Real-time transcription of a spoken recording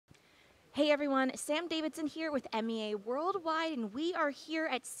Hey everyone, Sam Davidson here with MEA Worldwide, and we are here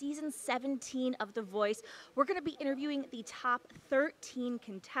at season 17 of The Voice. We're going to be interviewing the top 13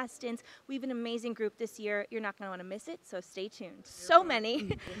 contestants. We have an amazing group this year. You're not going to want to miss it, so stay tuned. So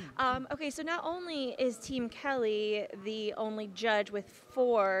many. Okay, so not only is Team Kelly the only judge with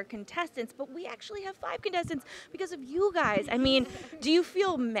 4 contestants, but we actually have 5 contestants because of you guys. I mean, do you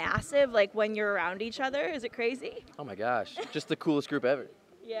feel massive like when you're around each other? Is it crazy? Oh my gosh, just the coolest group ever.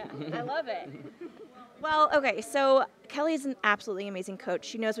 Yeah, I love it. Well, okay, so Kelly is an absolutely amazing coach.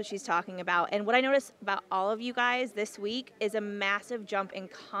 She knows what she's talking about. And what I noticed about all of you guys this week is a massive jump in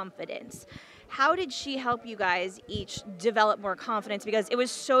confidence. How did she help you guys each develop more confidence? Because it was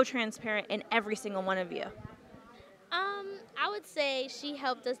so transparent in every single one of you. I would say she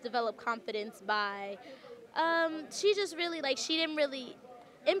helped us develop confidence by, she just really, she didn't really,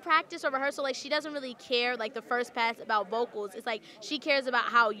 in practice or rehearsal, she doesn't really care, the first pass about vocals. It's she cares about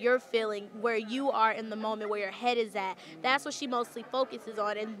how you're feeling, where you are in the moment, where your head is at. That's what she mostly focuses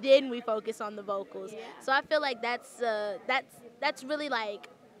on, and then we focus on the vocals. Yeah. So I feel like that's really,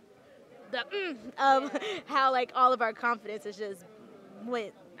 the of how, all of our confidence is just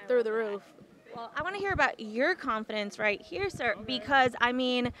went through the roof. Well, I want to hear about your confidence right here, sir, because, I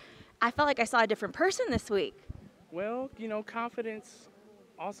mean, I felt like I saw a different person this week. Well, confidence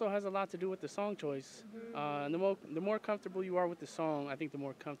also has a lot to do with the song choice. And the more comfortable you are with the song, I think the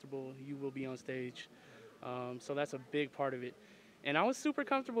more comfortable you will be on stage. So that's a big part of it. And I was super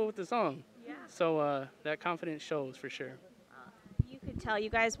comfortable with the song. Yeah. So that confidence shows for sure. You could tell you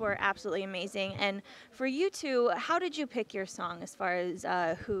guys were absolutely amazing. And for you two, how did you pick your song as far as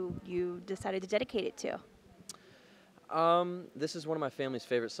who you decided to dedicate it to? This is one of my family's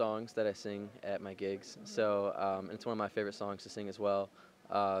favorite songs that I sing at my gigs. So and it's one of my favorite songs to sing as well.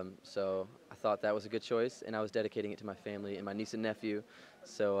 So I thought that was a good choice, and I was dedicating it to my family and my niece and nephew.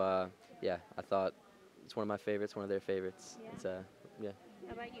 So yeah, I thought it's one of my favorites, one of their favorites. Yeah. It's yeah.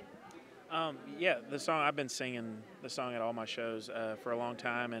 How about you? Yeah, the song, I've been singing the song at all my shows for a long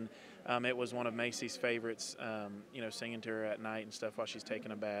time, and it was one of Macy's favorites, singing to her at night and stuff while she's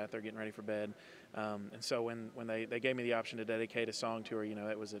taking a bath or getting ready for bed. And so when they gave me the option to dedicate a song to her,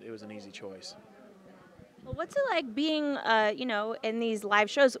 it was an easy choice. Well, what's it like being, in these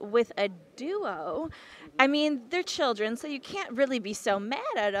live shows with a duo? I mean, they're children, so you can't really be so mad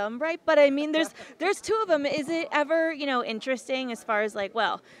at them, right? But I mean, there's 2 of them. Is it ever, interesting as far as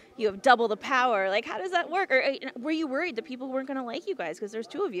well, you have double the power? How does that work? Or were you worried that people weren't going to like you guys because there's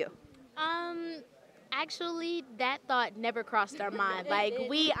 2 of you? Actually, that thought never crossed our mind.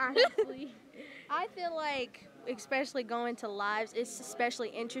 We honestly, I feel like, especially going to lives, it's especially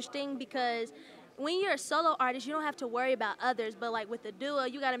interesting because when you're a solo artist, you don't have to worry about others, but with the duo,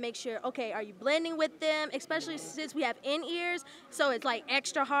 you got to make sure, okay, are you blending with them, especially since we have in-ears, so it's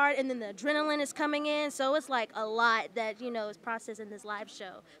extra hard, and then the adrenaline is coming in, so it's a lot that, is processed in this live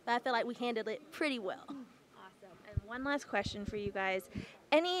show, but I feel like we handled it pretty well. Awesome. And one last question for you guys.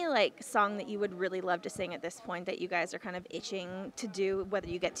 Any song that you would really love to sing at this point that you guys are kind of itching to do, whether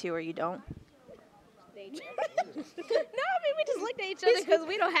you get to or you don't? No, I mean, we just looked at each other because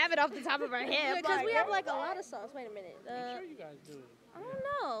we don't have it off the top of our head. Because we have a lot of songs. Wait a minute. I'm sure you guys do. I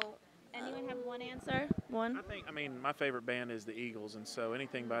don't know. Anyone have one answer? One? I mean, my favorite band is the Eagles, and so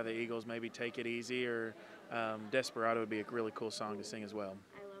anything by the Eagles, maybe Take It Easy or Desperado would be a really cool song to sing as well.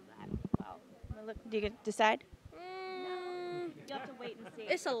 I love that. Wow. Well, look, do you decide? You have to wait and see.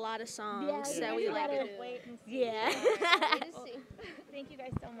 It's a lot of songs that we like to do. Wait and see. Yeah. Thank you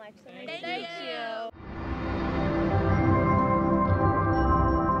guys so much. So nice Thank to meet you. you.